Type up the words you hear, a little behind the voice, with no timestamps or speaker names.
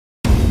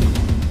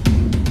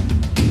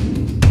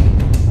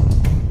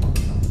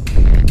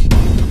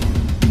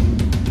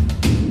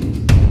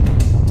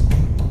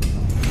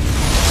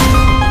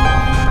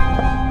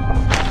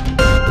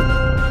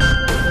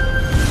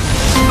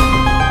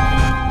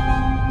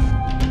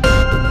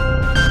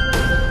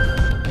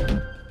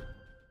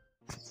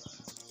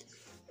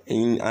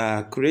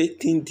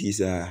creating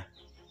these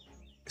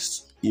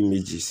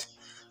images,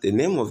 the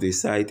name of the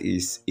site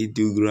is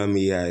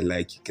ideogram.ai,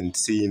 like you can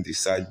see in the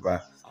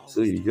sidebar.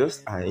 So you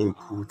just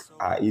input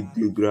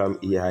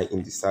ideogram.ai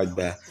in the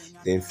sidebar,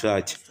 then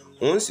search.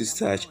 Once you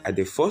search, at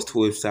the first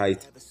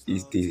website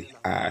is the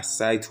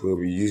site we'll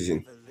be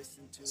using.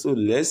 So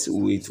let's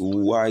wait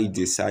while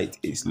the site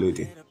is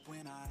loading.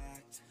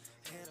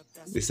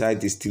 The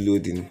site is still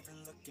loading.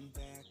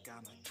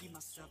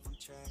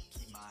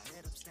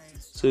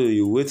 So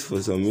you wait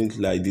for some minutes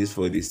like this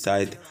for the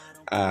site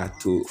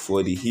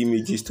for the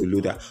images to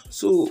load out.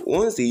 So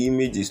once the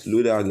image is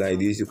loaded out like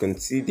this, you can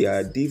see there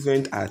are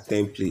different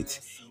templates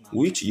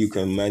which you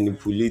can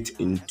manipulate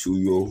into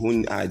your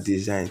own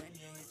design.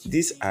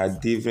 These are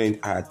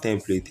different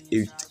templates.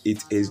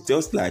 It is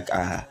just like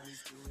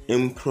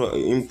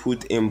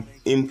input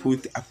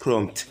a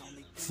prompt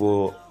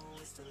for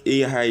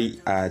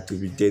AI to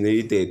be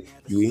generated.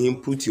 You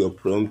input your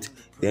prompt,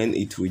 then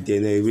it will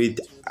generate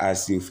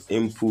as you've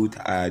input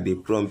the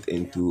prompt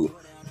into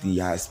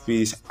the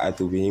space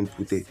to be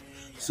inputted.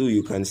 So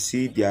you can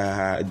see there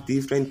are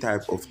different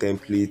type of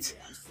templates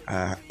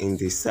in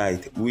the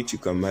site which you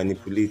can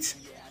manipulate.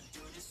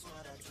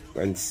 You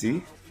can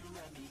see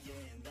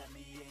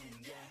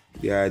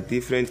there are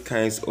different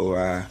kinds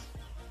of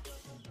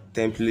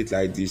template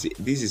like this.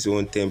 This is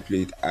one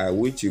template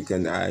which you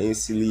can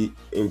easily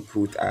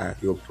input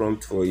your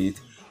prompt for it,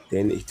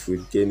 then it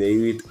will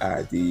generate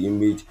the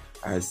image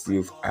as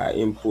you've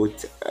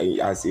input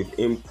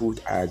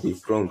the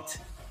prompt.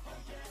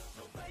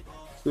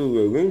 So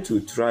we're going to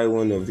try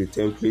one of the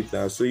templates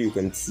now so you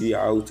can see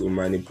how to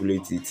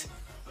manipulate it.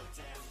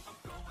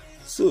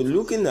 So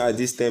looking at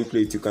this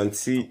template, you can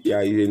see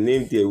there is a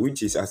name there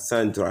which is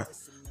Sandra.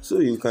 So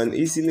you can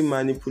easily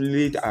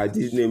manipulate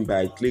this name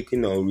by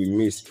clicking on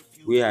remix,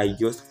 where I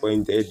just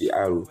pointed the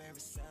arrow.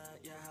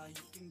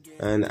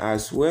 And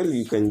as well,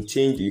 you can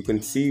change. You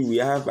can see we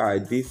have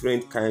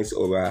different kinds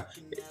of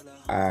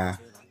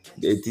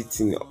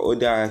editing,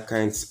 other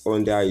kinds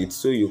under it.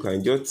 So you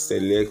can just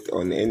select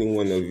on any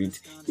one of it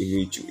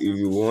if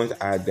you want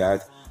to add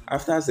that.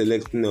 After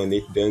selecting on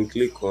it, then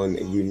click on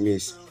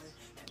remix.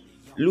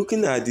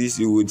 Looking at this,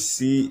 you would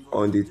see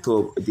on the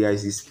top there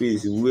is a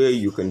space where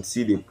you can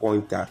see the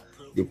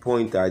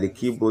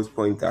keyboard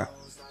pointer.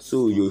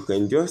 So you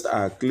can just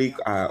click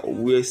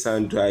where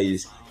Sandra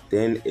is,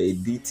 then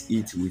edit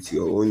it with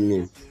your own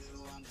name.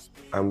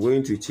 I'm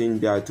going to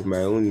change that to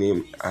my own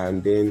name,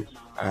 and then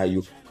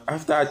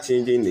after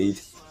changing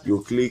it,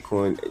 you click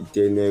on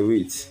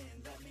generate.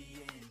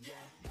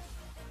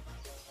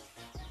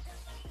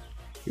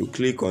 You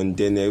click on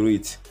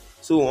generate.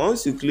 So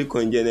once you click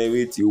on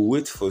generate, you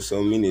wait for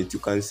some minutes. You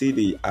can see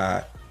the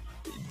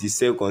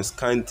seconds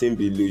counting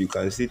below. You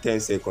can see 10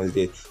 seconds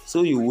there.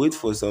 So you wait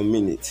for some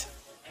minutes.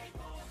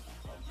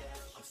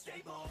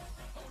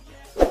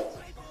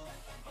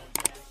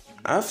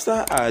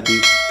 After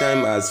the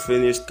time has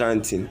finished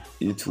counting,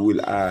 it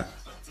will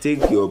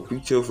take your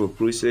picture for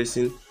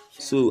processing.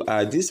 So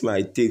this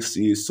might take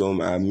you some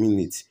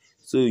minutes.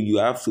 So you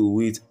have to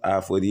wait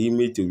for the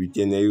image to be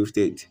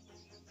generated.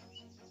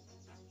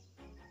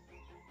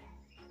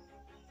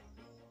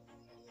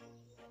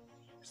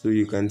 So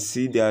you can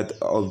see that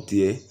up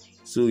there.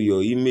 So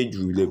your image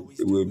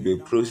will be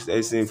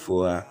processing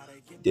for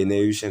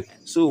generation.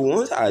 So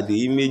once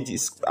the image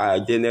is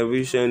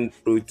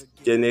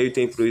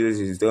generating process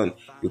is done,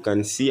 you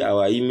can see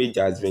our image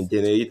has been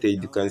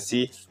generated. You can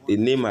see the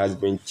name has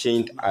been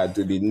changed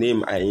to the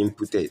name I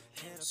inputted.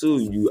 So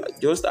you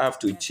just have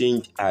to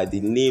change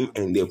the name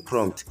and the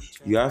prompt.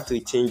 You have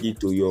to change it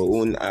to your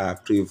own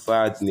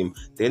preferred name.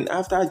 Then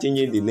after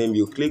changing the name,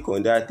 you click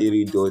on that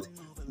three dot.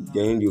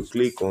 Then you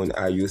click on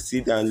you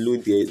see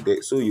download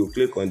there. So you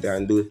click on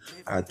download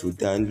to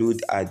download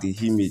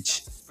the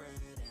image.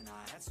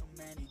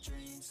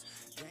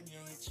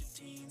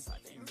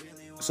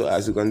 So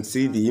as you can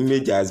see, the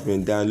image has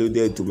been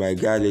downloaded to my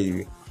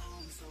gallery.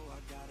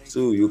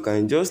 So you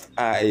can just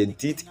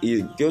edit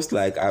it just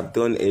like I've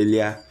done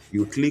earlier.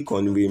 You click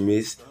on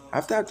remix.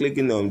 After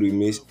clicking on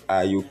remix,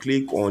 you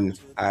click on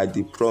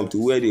the prompt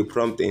where the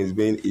prompt is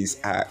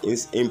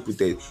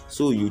inputted.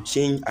 So you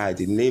change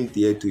the name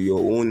there to your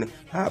own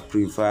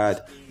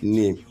preferred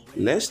name.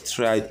 Let's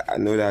try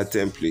another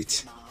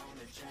template.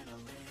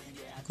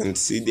 You can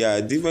see there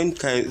are different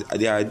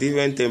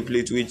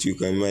templates which you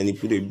can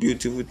manipulate.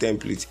 Beautiful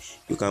templates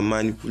you can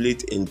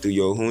manipulate into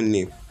your own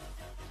name.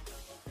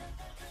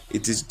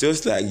 It is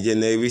just like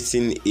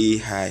generating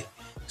AI.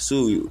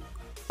 So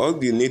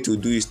all you need to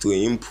do is to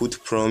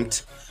input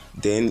prompt,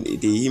 then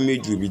the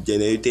image will be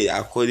generated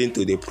according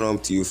to the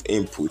prompt you've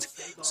input.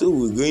 So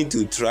we're going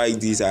to try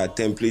this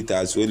template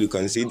as well. You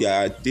can see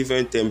there are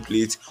different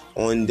templates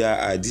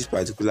under this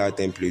particular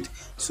template.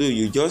 So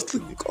you just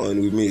click on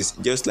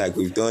remix just like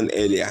we've done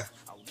earlier.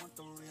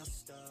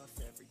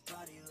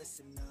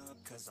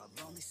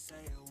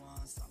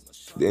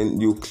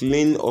 Then you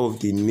clean off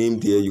the name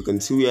there. You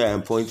can see where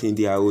I'm pointing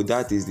the arrow.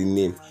 That is the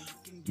name.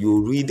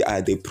 you read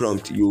at the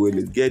prompt, you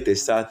will get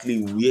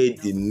exactly where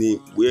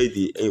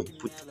the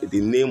put the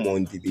name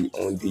on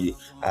the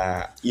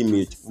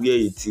image, where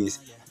it is.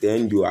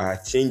 Then you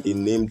change the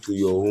name to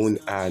your own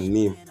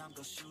name.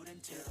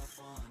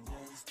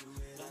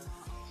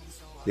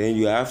 Then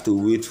you have to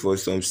wait for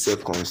some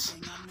seconds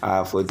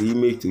for the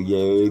image to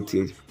generate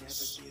it,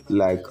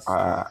 like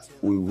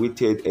we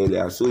waited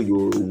earlier. So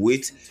you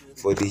wait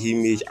for the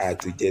image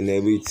to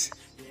generate.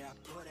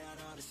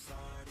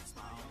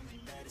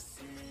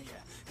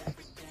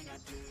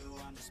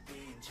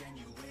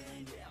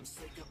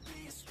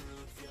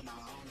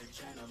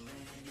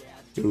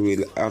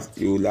 You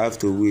will have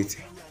to wait.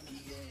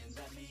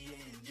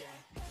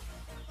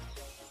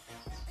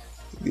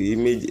 The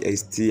image is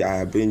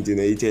still being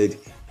generated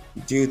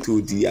due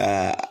to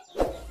the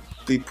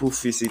people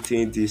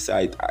visiting this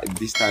site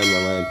this time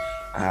around.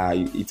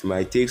 It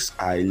might take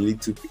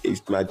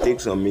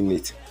some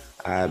minutes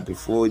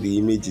before the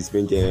image is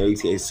being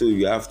generated, so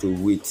you have to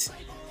wait.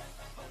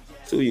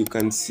 So you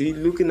can see,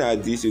 looking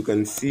at this, you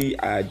can see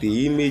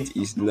the image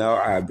is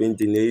now being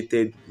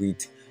generated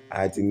with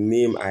the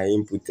name I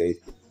inputted.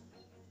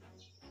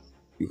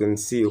 You can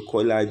see a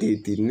color,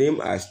 the name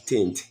has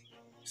changed.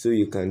 So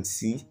you can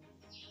see,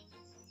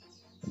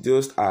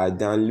 just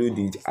download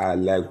it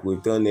like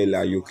we've done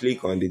earlier. You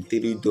click on the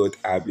three dot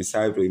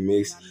beside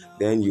remix,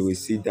 then you will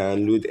see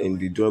download in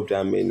the drop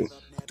down menu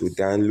to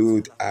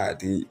download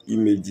the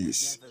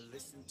images.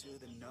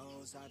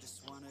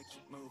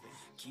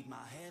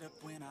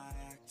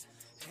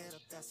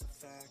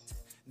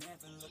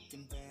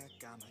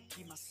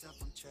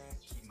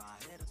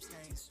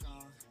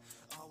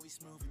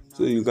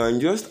 So you can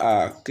just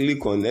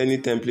click on any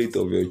template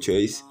of your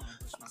choice.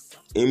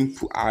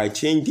 I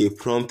change the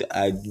prompt,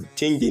 I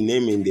change the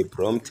name in the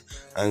prompt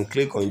and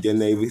click on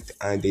generate,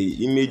 and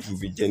the image will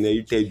be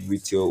generated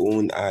with your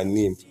own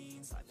name.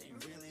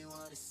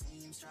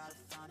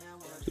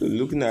 So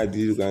looking at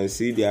this, you can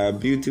see there are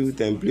beautiful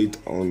templates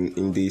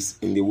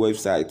in the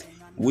website,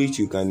 which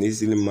you can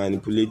easily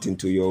manipulate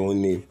into your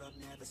own name.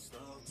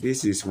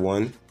 This is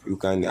one. You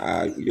can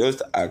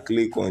just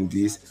click on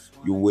this.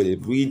 You will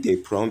read the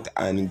prompt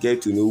and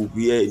get to know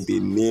where the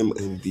name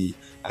in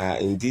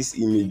this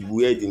image,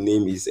 where the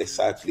name is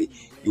exactly.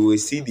 You will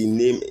see the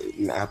name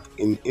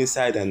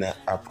inside an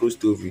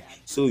apostrophe.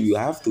 So you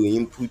have to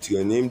input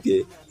your name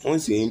there.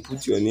 Once you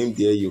input your name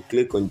there, you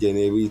click on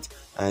generate,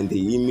 and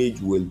the image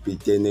will be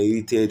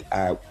generated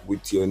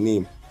with your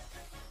name.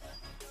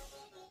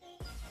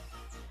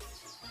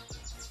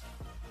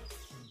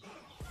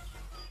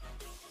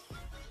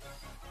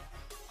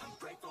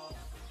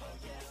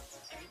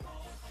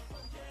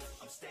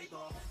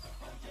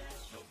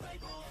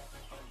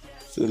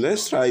 So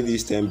let's try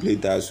this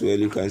template as well.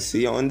 You can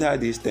see under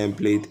this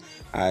template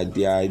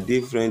there are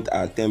different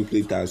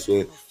templates as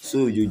well.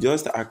 So you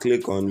just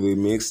click on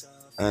remix,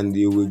 and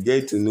you will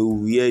get to know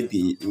where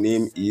the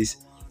name is.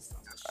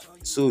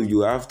 So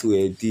you have to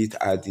edit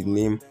the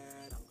name.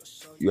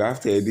 You have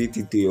to edit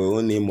it to your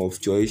own name of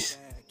choice.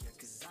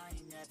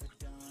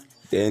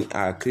 Then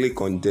click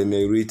on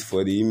generate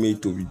for the image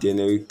to be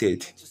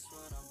generated.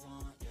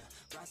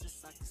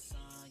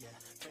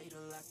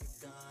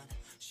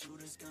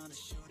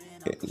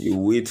 You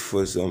wait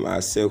for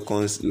some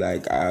seconds,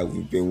 like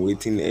we've been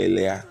waiting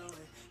earlier.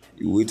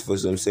 You wait for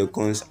some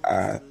seconds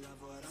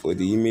for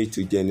the image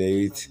to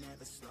generate.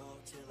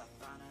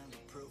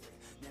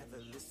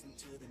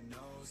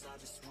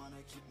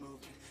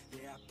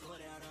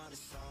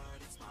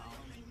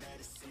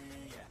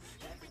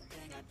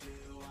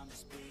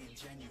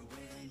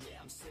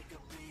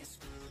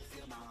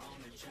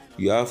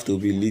 You have to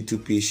be little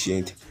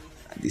patient.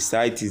 The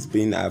site is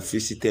being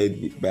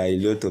visited by a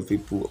lot of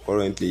people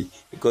currently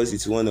because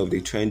it's one of the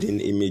trending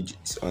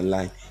images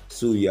online.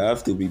 So you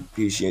have to be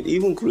patient.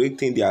 Even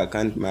creating the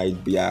account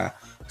might be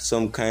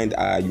some kind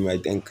you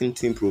might be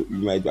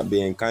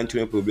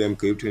encountering problem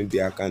creating the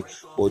account,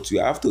 but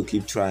you have to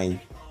keep trying.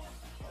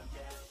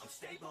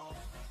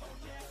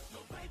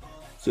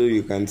 So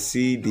you can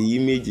see the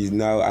image is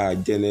now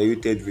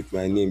generated with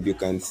my name. You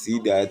can see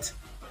that.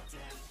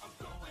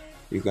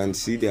 You can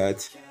see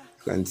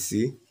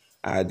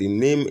the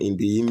name in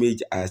the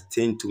image has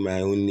changed to my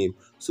own name.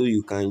 So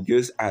you can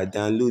just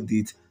download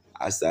it.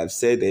 As I've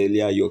said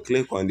earlier, you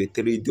click on the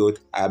three dot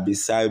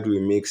beside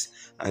remix,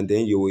 and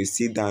then you will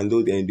see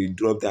download and the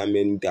drop down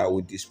menu that will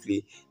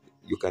display.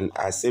 You can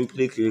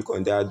simply click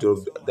on that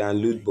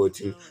download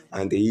button,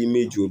 and the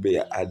image will be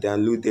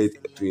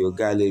downloaded to your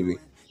gallery.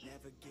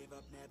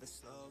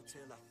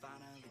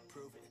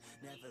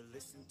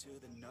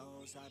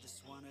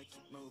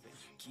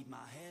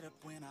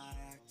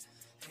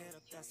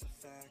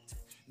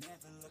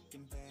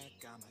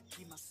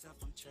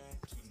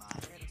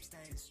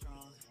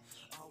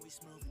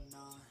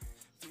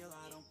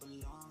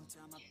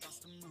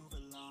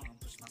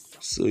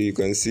 So you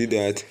can see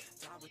that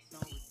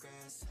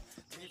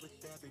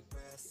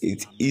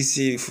it's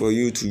easy for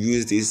you to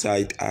use this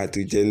site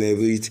to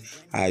generate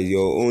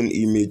your own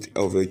image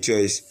of your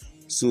choice.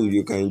 So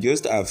you can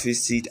just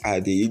visit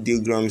at the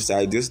ideogram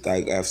site, just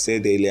like I've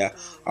said earlier.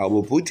 I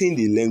will put in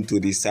the link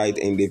to the site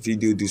in the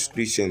video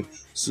description,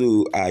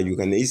 so you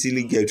can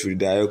easily get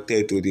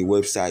redirected to the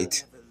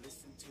website.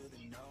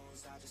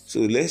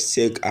 So let's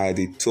check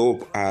the top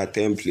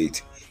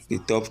template. The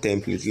top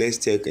template. Let's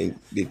check in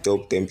the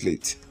top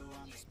template.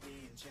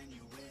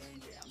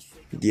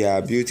 There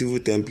are beautiful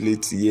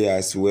templates here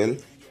as well.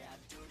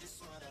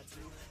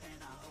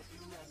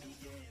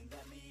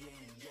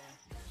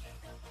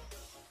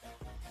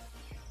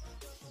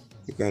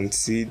 You can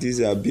see these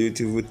are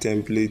beautiful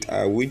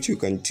templates which you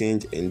can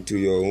change into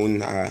your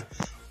own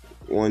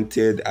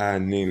wanted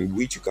name,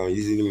 which you can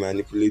easily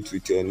manipulate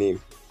with your name.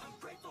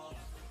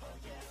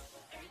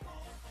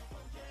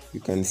 You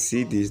can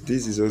see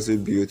this is also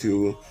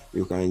beautiful.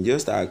 You can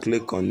just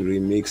click on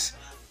remix.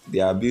 They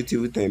are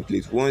beautiful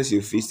templates. Once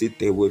you visit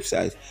the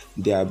website,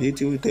 they are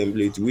beautiful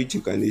templates which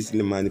you can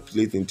easily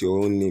manipulate into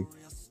your own name.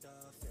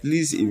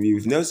 Please, if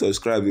you've not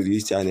subscribed to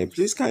this channel,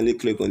 please kindly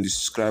click on the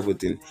subscribe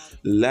button,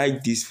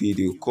 like this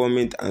video,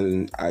 comment,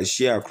 and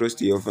share across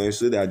to your friends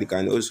so that they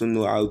can also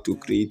know how to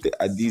create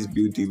this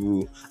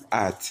beautiful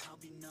art.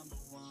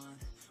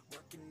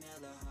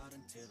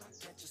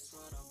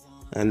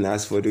 And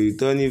as for the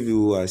returning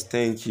viewers,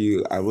 thank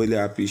you. I really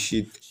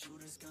appreciate.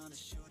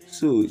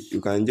 So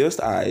you can just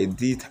edit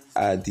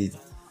the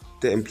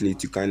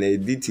template. You can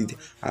edit it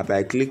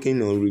by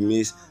clicking on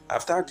remix.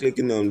 After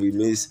clicking on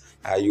remix,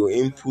 you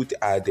input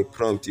the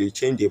prompt. You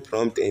change the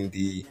prompt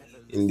you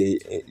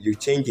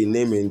change the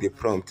name in the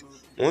prompt.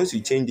 Once you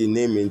change the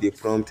name in the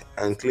prompt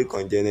and click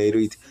on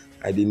generate,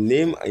 the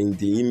name in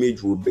the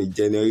image will be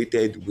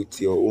generated with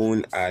your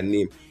own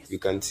name. You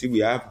can see we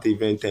have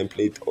different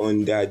templates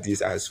under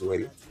this as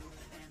well.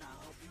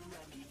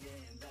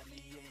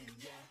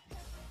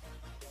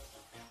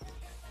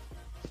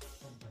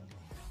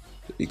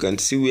 You can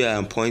see where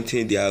I'm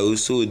pointing there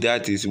also.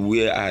 That is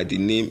where the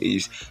name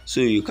is.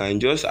 So you can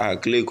just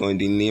click on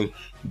the name,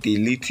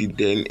 delete it,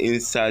 then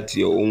insert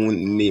your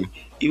own name.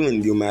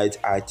 Even you might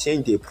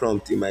change the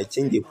prompt. You might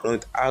change the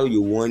prompt how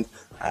you want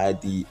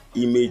the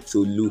image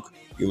to look.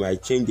 You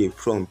might change the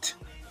prompt.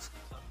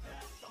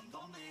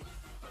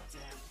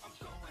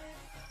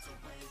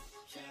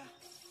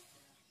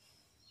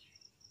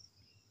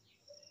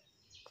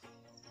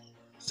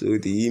 So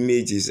the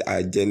images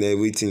are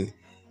generating.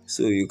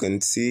 So you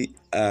can see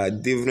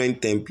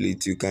different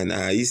templates you can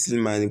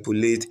easily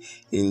manipulate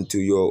into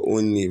your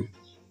own name.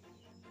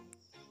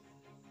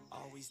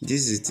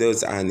 This is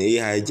just an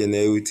AI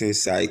generating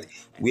site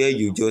where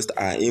you just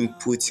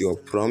input your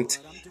prompt.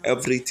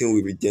 Everything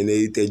will be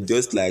generated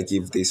just like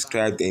if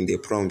described in the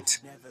prompt.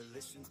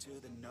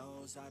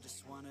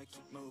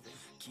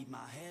 Keep my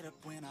head up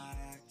when I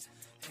act,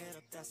 head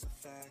up, that's a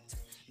fact.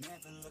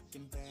 Never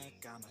looking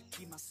back, I'ma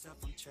keep myself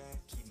on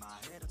track. Keep my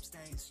head up,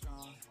 staying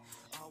strong,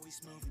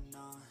 always moving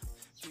on.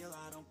 Feel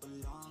I don't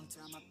belong,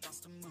 tell my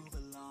thoughts to move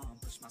along.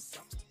 Push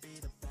myself to be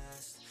the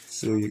best.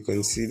 So you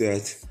can see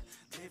that.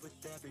 Live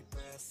with every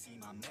breath, see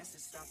my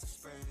message start to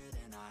spread.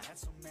 And I had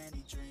so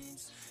many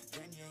dreams,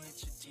 then you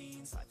hit your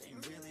teens. Life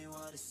ain't really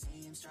what it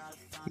seems.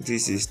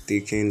 This is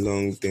taking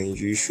longer than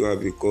usual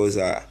because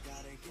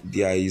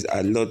there is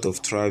a lot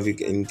of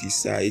traffic in this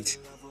site,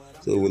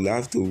 so we'll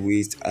have to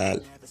wait.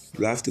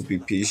 We'll have to be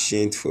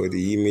patient for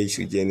the image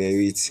to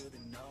generate.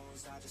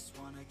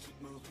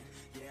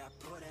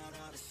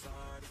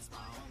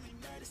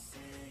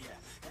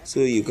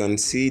 So you can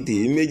see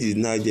the image is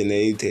now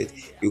generated.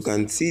 You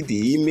can see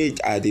the image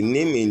the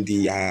name in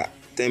the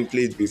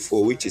template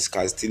before, which is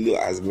Castillo,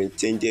 has been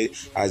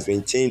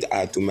changed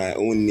to my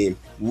own name,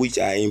 which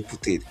I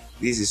inputted.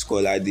 This is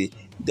called Adi.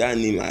 That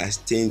name has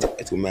changed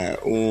to my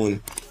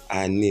own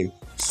name.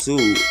 So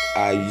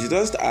you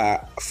just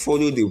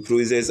follow the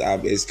process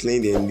I've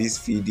explained in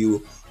this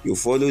video. You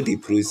follow the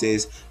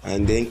process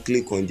and then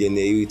click on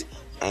generate,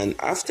 and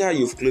after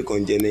you've clicked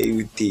on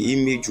generate, the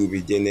image will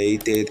be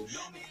generated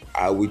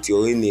with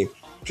your own name.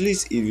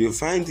 Please, if you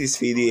find this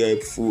video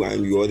helpful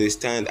and you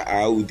understand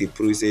how the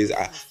process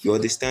you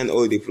understand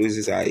all the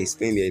process I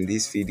explained in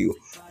this video,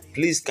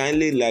 please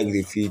kindly like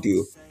the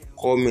video,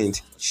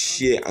 comment,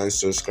 share, and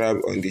subscribe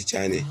on the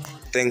channel.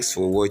 Thanks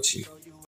for watching.